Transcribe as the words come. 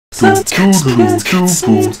Nate.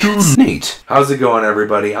 How's it going,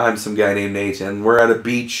 everybody? I'm some guy named Nate, and we're at a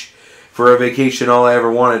beach for a vacation. All I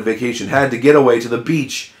ever wanted. Vacation. Had to get away to the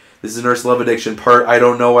beach. This is Nurse Love Addiction part I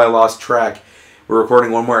don't know, I lost track. We're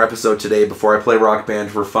recording one more episode today before I play Rock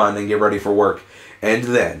Band for fun and get ready for work. And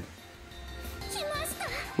then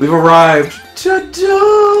we've arrived.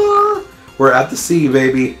 Ta-da! We're at the sea,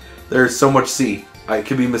 baby. There's so much sea. I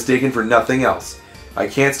could be mistaken for nothing else. I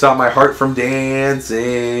can't stop my heart from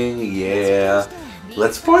dancing. Yeah.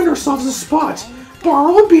 Let's find ourselves a spot.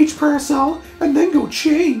 Borrow a beach parasol and then go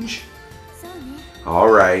change.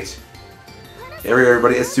 Alright.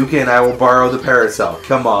 Everybody, Asuka and I will borrow the parasol.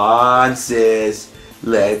 Come on, sis.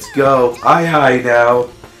 Let's go. Aye, aye now.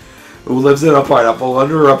 Who lives in a pineapple,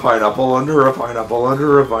 under a pineapple, under a pineapple,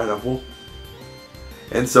 under a pineapple?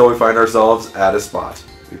 And so we find ourselves at a spot.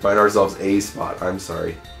 We find ourselves a spot. I'm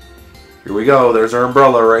sorry. Here we go. There's our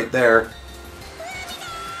umbrella right there.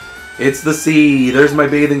 It's the sea. There's my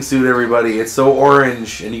bathing suit, everybody. It's so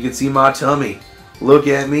orange, and you can see my tummy. Look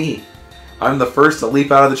at me. I'm the first to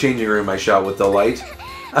leap out of the changing room, I shout with delight.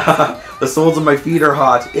 The soles of my feet are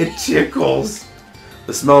hot. It tickles.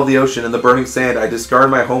 The smell of the ocean and the burning sand. I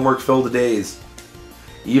discard my homework-filled days.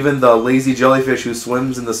 Even the lazy jellyfish who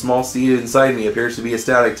swims in the small sea inside me appears to be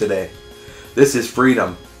ecstatic today. This is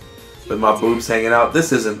freedom. With my boobs hanging out.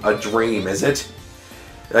 This isn't a dream, is it?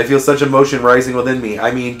 I feel such emotion rising within me.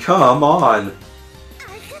 I mean, come on.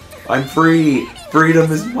 I'm free.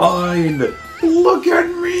 Freedom is mine. Look at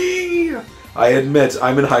me. I admit,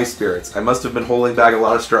 I'm in high spirits. I must have been holding back a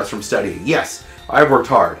lot of stress from studying. Yes, I've worked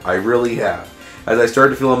hard. I really have. As I start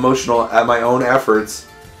to feel emotional at my own efforts.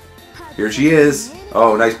 Here she is.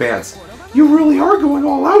 Oh, nice pants. You really are going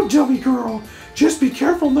all out, dummy girl. Just be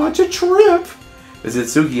careful not to trip. As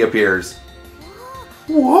Itsuki appears.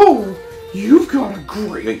 Whoa, you've got a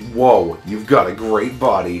great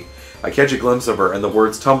body. I catch a glimpse of her, and the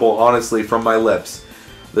words tumble honestly from my lips.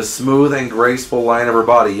 The smooth and graceful line of her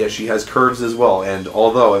body, yes, she has curves as well, and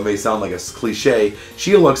although it may sound like a cliche,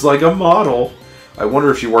 she looks like a model. I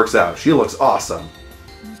wonder if she works out. She looks awesome.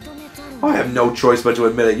 I have no choice but to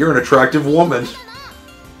admit it. You're an attractive woman.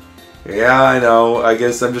 Yeah, I know. I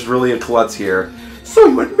guess I'm just really a klutz here. So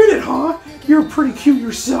you admit it, huh? You're pretty cute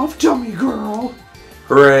yourself, dummy girl.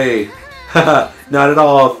 Hooray. Haha, not at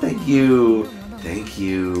all. Thank you. Thank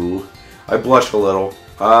you. I blush a little.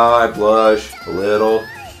 I blush a little.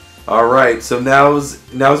 Alright, so now's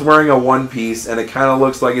wearing a one piece, and it kind of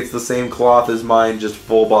looks like it's the same cloth as mine, just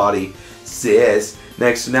full body. Sis,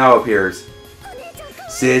 next to now appears.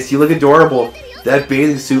 Sis, you look adorable. That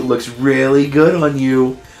bathing suit looks really good on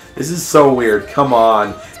you. This is so weird. Come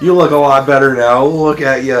on. You look a lot better now. Look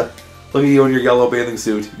at you. Look at you in your yellow bathing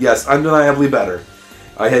suit. Yes, undeniably better.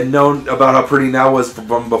 I had known about how pretty Now was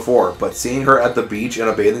from before, but seeing her at the beach in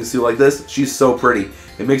a bathing suit like this, she's so pretty.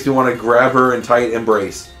 It makes me want to grab her in tight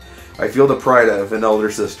embrace. I feel the pride of an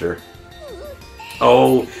elder sister.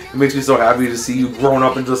 Oh, it makes me so happy to see you grown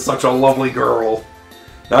up into such a lovely girl.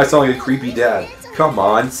 Now I sound like a creepy dad. Come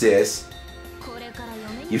on, sis.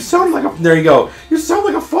 You sound like there you go. You sound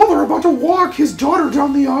like a father about to walk his daughter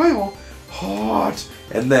down the aisle. Hot.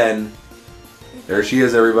 And then, there she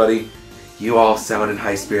is, everybody. You all sound in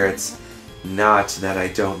high spirits. Not that I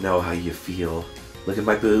don't know how you feel. Look at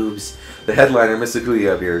my boobs. The headliner, Miss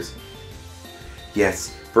Sakuya, appears.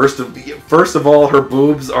 Yes, first of all, her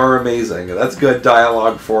boobs are amazing. That's good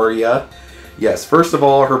dialogue for ya. Yes, first of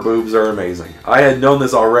all, her boobs are amazing. I had known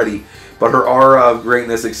this already, but her aura of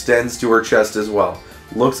greatness extends to her chest as well.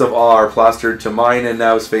 Looks of awe are plastered to mine and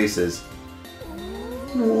Now's faces.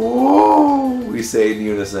 Whoa, we say in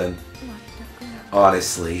unison.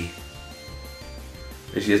 Honestly.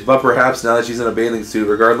 There she is, but perhaps now that she's in a bathing suit,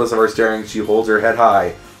 regardless of our staring, she holds her head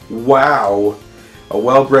high. Wow! A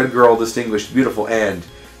well-bred girl, distinguished, beautiful, and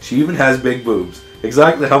she even has big boobs.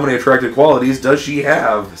 Exactly how many attractive qualities does she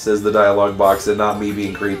have? Says the dialogue box, and not me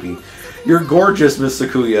being creepy. You're gorgeous, Miss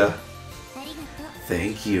Sakuya.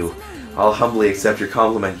 Thank you. I'll humbly accept your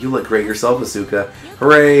compliment. You look great yourself, Asuka.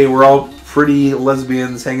 Hooray, we're all pretty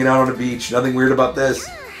lesbians hanging out on a beach. Nothing weird about this.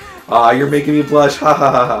 You're making me blush. Ha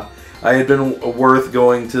ha ha ha. It had been worth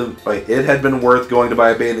going to buy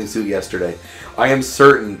a bathing suit yesterday. I am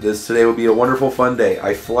certain today will be a wonderful fun day.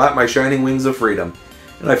 I flap my shining wings of freedom.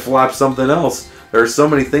 And I flap something else. There are so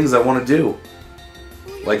many things I want to do.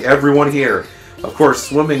 Like everyone here. Of course,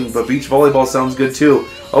 swimming, but beach volleyball sounds good too.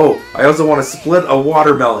 Oh, I also want to split a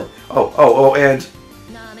watermelon. Oh, and...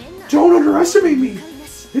 Don't underestimate me.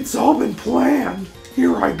 It's all been planned.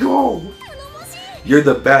 Here I go. You're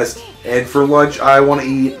the best. And for lunch, I want to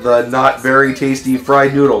eat the not very tasty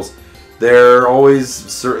fried noodles. They're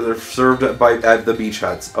always they're served at the beach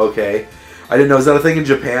huts. Okay. I didn't know. Is that a thing in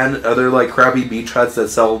Japan? Are there like crappy beach huts that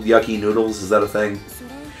sell yucky noodles? Is that a thing?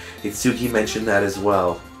 Itsuki mentioned that as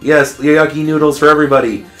well. Yes, yucky noodles for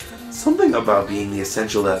everybody. Something about being the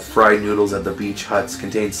essential that fried noodles at the beach huts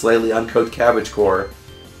contain slightly uncooked cabbage core.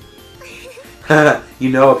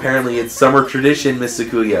 You know, apparently it's summer tradition, Miss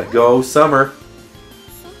Sakuya. Go summer.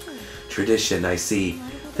 Tradition, I see.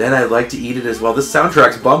 Then I'd like to eat it as well. This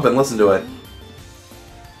soundtrack's bumping. Listen to it.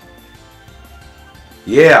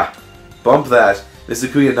 Yeah. Bump that. Miss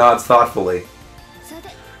Sakuya nods thoughtfully.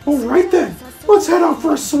 Alright then. Let's head out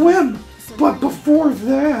for a swim. But before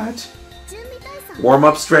that...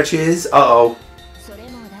 Warm-up stretches? Uh-oh.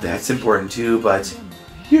 That's important too, but...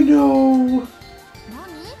 You know...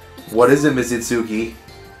 What is it, Miss Itsuki?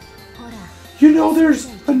 You know, there's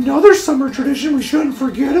another summer tradition we shouldn't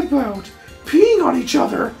forget about. Peeing on each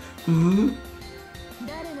other. Hmm?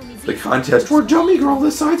 The contest where Dummy Girl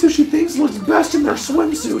decides who she thinks looks best in their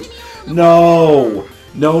swimsuit. No!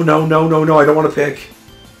 No, no, no, no, no, I don't want to pick.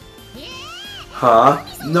 Huh?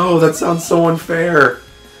 No, that sounds so unfair.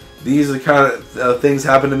 These are the kind of things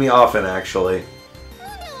happen to me often, actually.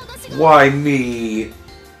 Why me?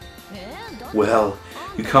 Well,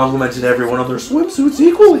 you complimented everyone on their swimsuits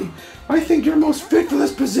equally. I think you're most fit for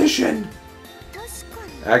this position.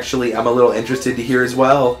 Actually, I'm a little interested to hear as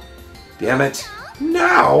well. Damn it.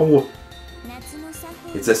 Now!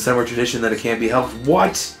 It's a summer tradition that it can't be helped.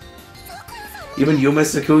 What? Even you,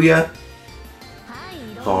 Miss Sakuya?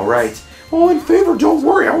 Alright. All in favor, don't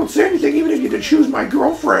worry. I won't say anything even if you did choose my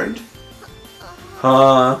girlfriend.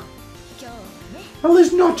 Huh? At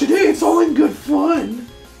least not today. It's all in good fun.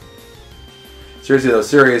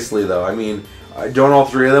 Seriously though, I mean, don't all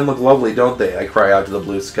three of them look lovely, don't they? I cry out to the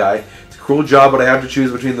blue sky. It's a cruel job, but I have to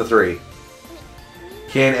choose between the three.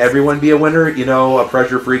 Can everyone be a winner? You know, a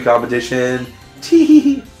pressure-free competition.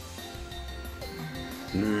 Tee.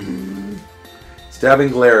 Stabbing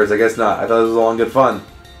glares, I guess not. I thought this was all in good fun.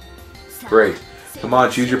 Great. Come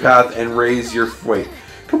on, choose your path and raise your... Wait.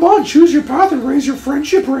 Come on, choose your path and raise your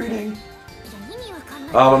friendship rating.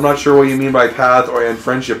 I'm not sure what you mean by path and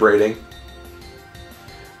friendship rating.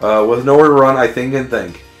 With nowhere to run, I think and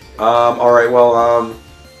think. Alright, well,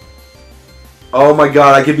 oh my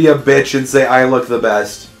god, I could be a bitch and say I look the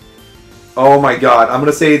best. Oh my god, I'm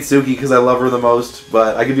gonna say Itsuki because I love her the most,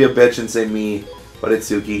 but I could be a bitch and say me, but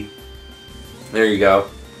Itsuki. There you go.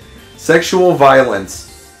 Sexual violence.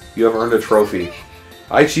 You have earned a trophy.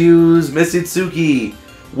 I choose Miss Itsuki.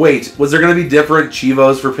 Wait, was there gonna be different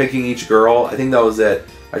chivos for picking each girl? I think that was it.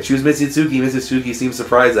 I choose Miss Itsuki. Miss Itsuki seems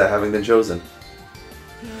surprised at having been chosen.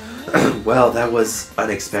 Well, that was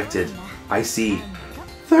unexpected. I see.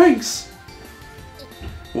 Thanks.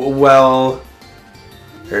 Well,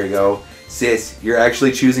 there you go. Sis, you're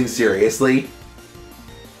actually choosing seriously?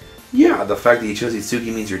 Yeah, the fact that you chose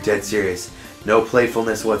Itsuki means you're dead serious. No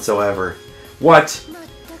playfulness whatsoever. What?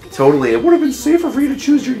 Totally, it would have been safer for you to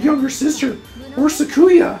choose your younger sister, or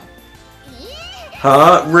Sakuya.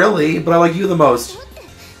 Huh? Really? But I like you the most.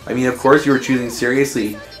 I mean, of course you were choosing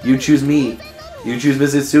seriously. You choose me. You choose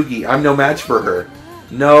Miss Itsuki. I'm no match for her.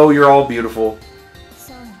 No, you're all beautiful.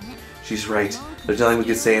 She's right. There's nothing we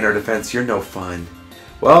could say in our defense. You're no fun.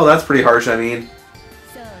 Well, that's pretty harsh, I mean.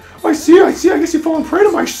 I see. I guess you've fallen prey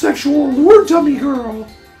to my sexual allure, dummy girl.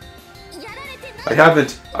 I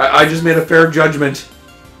haven't. I just made a fair judgment.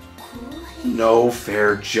 No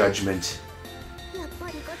fair judgment.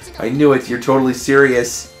 I knew it. You're totally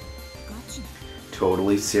serious.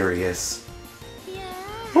 Totally serious.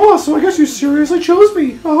 Oh, so I guess you seriously chose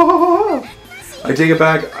me. I take it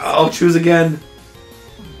back. I'll choose again.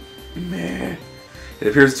 Meh. It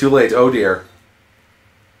appears too late. Oh dear.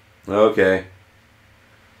 Okay.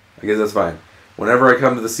 I guess that's fine. Whenever I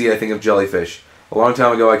come to the sea, I think of jellyfish. A long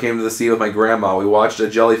time ago, I came to the sea with my grandma. We watched a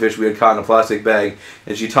jellyfish we had caught in a plastic bag,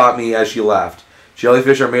 and she taught me as she laughed.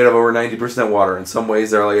 Jellyfish are made of over 90% water. In some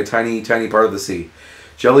ways, they're like a tiny, tiny part of the sea.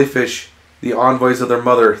 Jellyfish, the envoys of their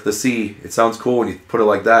mother, the sea. It sounds cool when you put it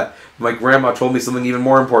like that. My grandma told me something even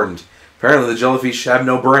more important. Apparently, the jellyfish have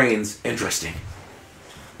no brains. Interesting.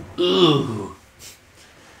 Ooh.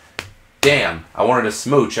 Damn, I wanted to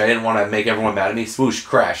smooch. I didn't want to make everyone mad at me. Swoosh,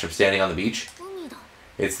 crash. I'm standing on the beach.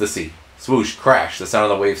 It's the sea. Swoosh, crash. The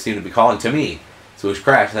sound of the waves seemed to be calling to me. Swoosh,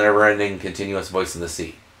 crash. The never-ending, continuous voice of the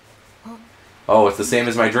sea. Oh, it's the same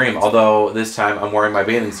as my dream, although this time I'm wearing my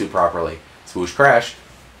bathing suit properly. Swoosh, crash.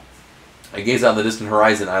 I gaze out the distant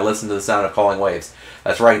horizon. I listen to the sound of calling waves.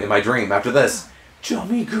 That's right, in my dream. After this,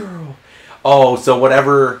 Dummy Girl. Oh, so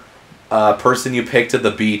whatever person you picked at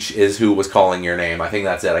the beach is who was calling your name. I think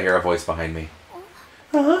that's it. I hear a voice behind me.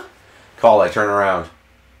 Huh? Call. I turn around.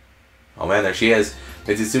 Oh man, there she is.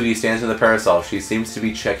 Mitsusugi stands in the parasol. She seems to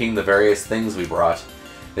be checking the various things we brought.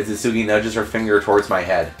 Mitsusugi nudges her finger towards my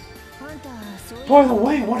head. By the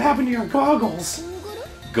way, what happened to your goggles?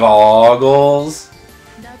 Goggles?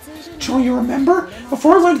 Don't you remember?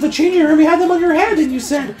 Before I went to the changing room, you had them on your head, and you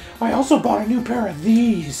said, I also bought a new pair of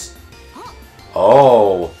these.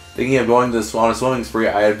 Oh, thinking of going on a swimming spree,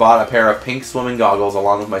 I had bought a pair of pink swimming goggles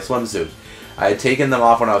along with my swimsuit. I had taken them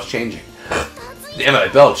off when I was changing. Damn it, I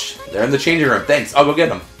belched. They're in the changing room. Thanks, I'll go get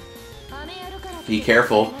them. Be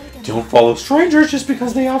careful. Don't follow strangers just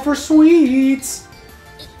because they offer sweets.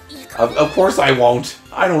 Of course I won't.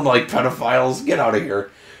 I don't like pedophiles. Get out of here.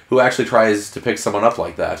 Who actually tries to pick someone up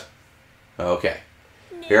like that? Okay.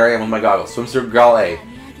 Here I am with my goggles. Swimsuit girl A.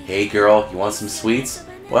 Hey girl, you want some sweets?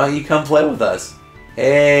 Why don't you come play with us?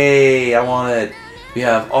 Hey, I want it. We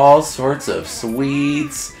have all sorts of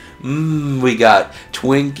sweets. We got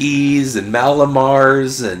Twinkies and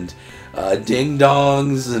Malamars and Ding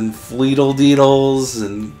Dongs and Fleetle Deedles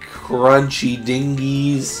and Crunchy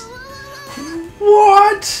Dingies.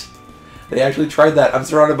 What? They actually tried that. I'm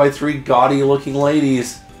surrounded by 3 gaudy looking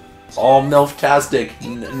ladies. All MILF-tastic.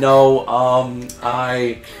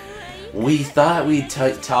 We thought we'd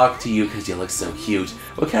talk to you because you look so cute.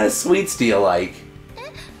 What kind of sweets do you like?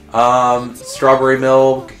 Strawberry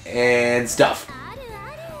milk and stuff.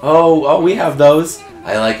 Oh, we have those.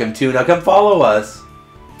 I like them too. Now come follow us.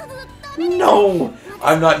 No,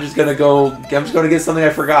 I'm not just gonna go. I'm just gonna get something I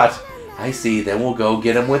forgot. I see. Then we'll go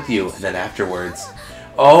get them with you, and then afterwards.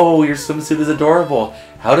 Oh, your swimsuit is adorable.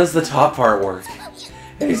 How does the top part work?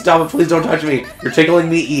 Hey, stop it! Please don't touch me. You're tickling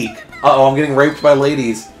me, eek. Uh-oh, I'm getting raped by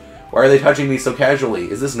ladies. Why are they touching me so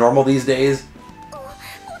casually? Is this normal these days?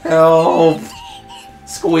 Help!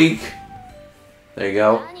 Squeak. There you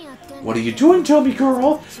go. What are you doing to me,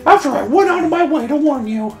 girl? After I went out of my way to warn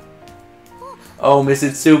you. Oh, Miss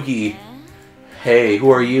Itsuki. Hey,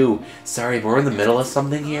 who are you? Sorry, but we're in the middle of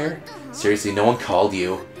something here. Seriously, no one called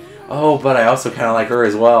you. Oh, but I also kind of like her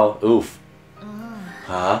as well. Oof.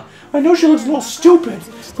 Huh? I know she looks a little stupid,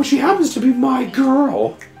 but she happens to be my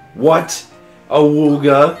girl. What?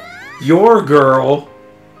 Awooga? Your girl?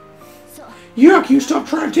 Yeah, can you stop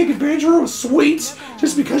trying to take advantage of her with sweets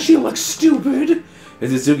just because she looks stupid?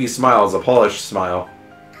 Mizuzuki smiles, a polished smile.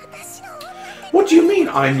 What do you mean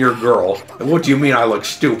I'm your girl? And what do you mean I look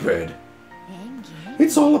stupid?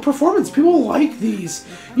 It's all a performance. People like these.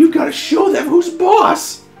 You've got to show them who's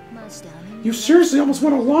boss. You seriously almost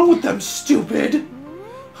went along with them, stupid.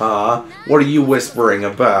 Huh? What are you whispering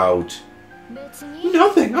about?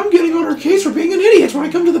 Nothing. I'm getting on her case for being an idiot when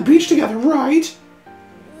I come to the beach together, right?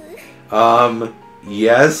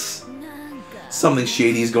 Yes? Something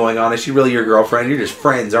shady's going on. Is she really your girlfriend? You're just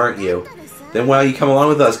friends, aren't you? Then why don't you come along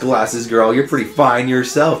with us, glasses girl? You're pretty fine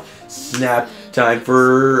yourself. Snap. Time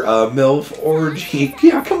for MILF orgy.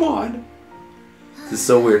 Yeah, come on. This is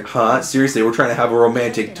so weird. Huh? Seriously, we're trying to have a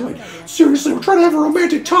romantic time. Seriously, we're trying to have a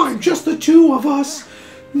romantic time. Just the two of us.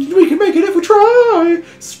 We can make it if we try.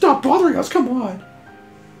 Stop bothering us. Come on.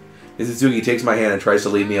 Mizuzuki takes my hand and tries to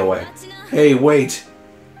lead me away. Hey, wait.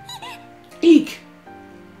 Eek.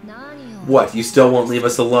 What? You still won't leave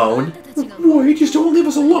us alone? Wait, you still won't leave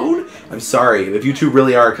us alone? I'm sorry if you two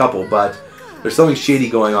really are a couple, but there's something shady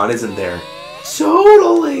going on, isn't there?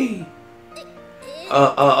 Totally.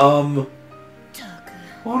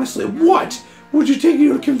 Honestly, what? Would you take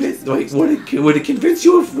you to convince? Wait, would it convince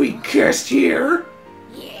you if we kissed here?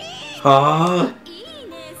 Huh?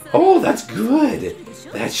 Oh, that's good.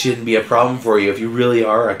 That shouldn't be a problem for you if you really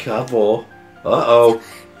are a couple. Uh-oh.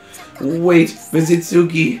 Wait, Miss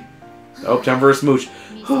Itsuki. Oh, time for a smooch.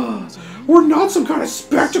 We're not some kind of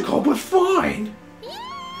spectacle, but fine.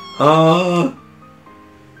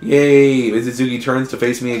 Yay, Mizuzuki turns to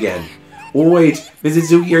face me again. Wait,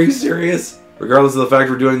 Mizuzuki, are you serious? Regardless of the fact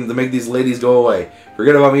we're doing to make these ladies go away.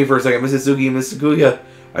 Forget about me for a second, Mizuzuki and Miss Sakuya.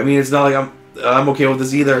 I mean, it's not like I'm okay with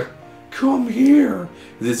this either. Come here.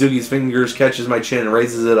 Mizuzuki's fingers catches my chin and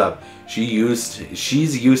raises it up.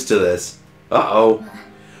 She's used to this. Uh-oh.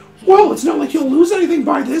 Well, it's not like you'll lose anything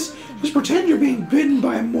by this. Just pretend you're being bitten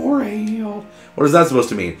by a moray eel. What is that supposed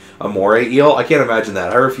to mean? A moray eel? I can't imagine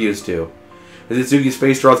that. I refuse to. Mizuzuki's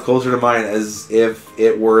face draws closer to mine as if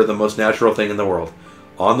it were the most natural thing in the world.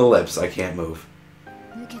 On the lips, I can't move.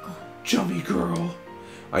 Chummy girl.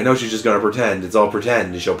 I know she's just going to pretend. It's all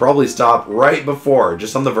pretend. She'll probably stop right before,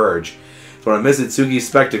 just on the verge. It's one of Miss Itsuki's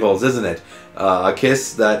spectacles, isn't it? A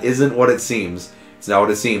kiss that isn't what it seems. It's not what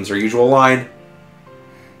it seems. Her usual line.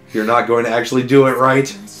 You're not going to actually do it,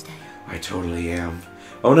 right? I totally am.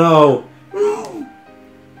 Oh no!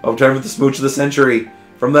 Oh, time for the smooch of the century.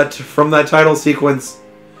 From that title sequence.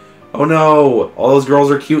 Oh no! All those girls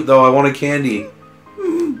are cute though, I wanted candy.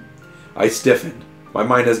 I stiffened. My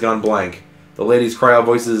mind has gone blank. The ladies cry out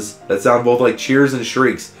voices that sound both like cheers and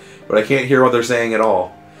shrieks, but I can't hear what they're saying at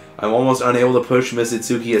all. I'm almost unable to push Miss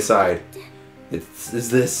Itsuki aside. Is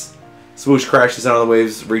this... Swoosh crashed, the sound of the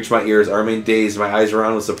waves reached my ears. I remained dazed, my eyes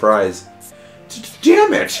round with surprise.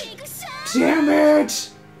 Damn it! Damn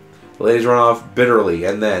it! The ladies run off bitterly,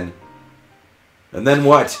 and then... And then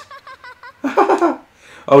what?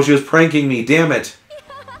 Oh, she was pranking me, damn it!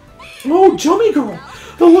 Oh, Jummy Girl!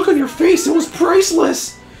 The look on your face, it was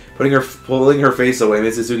priceless! Pulling her face away,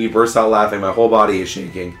 Miss Itsuki bursts out laughing. My whole body is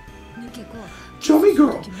shaking. Jummy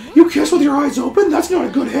Girl, you kiss with your eyes open? That's not a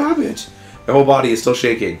good habit. My whole body is still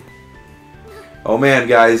shaking. Oh man,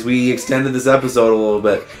 guys, we extended this episode a little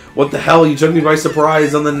bit. What the hell? You took me by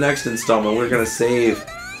surprise on the next installment. We're gonna save.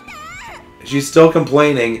 She's still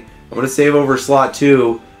complaining. I'm gonna save over slot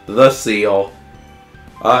 2, the seal.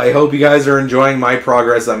 I hope you guys are enjoying my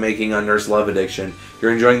progress I'm making on Nurse Love Addiction. If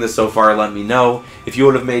you're enjoying this so far, let me know. If you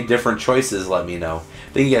would have made different choices, let me know.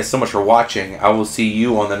 Thank you guys so much for watching. I will see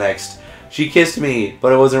you on the next. She kissed me,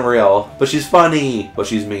 but it wasn't real. But she's funny, but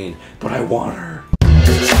she's mean. But I want her.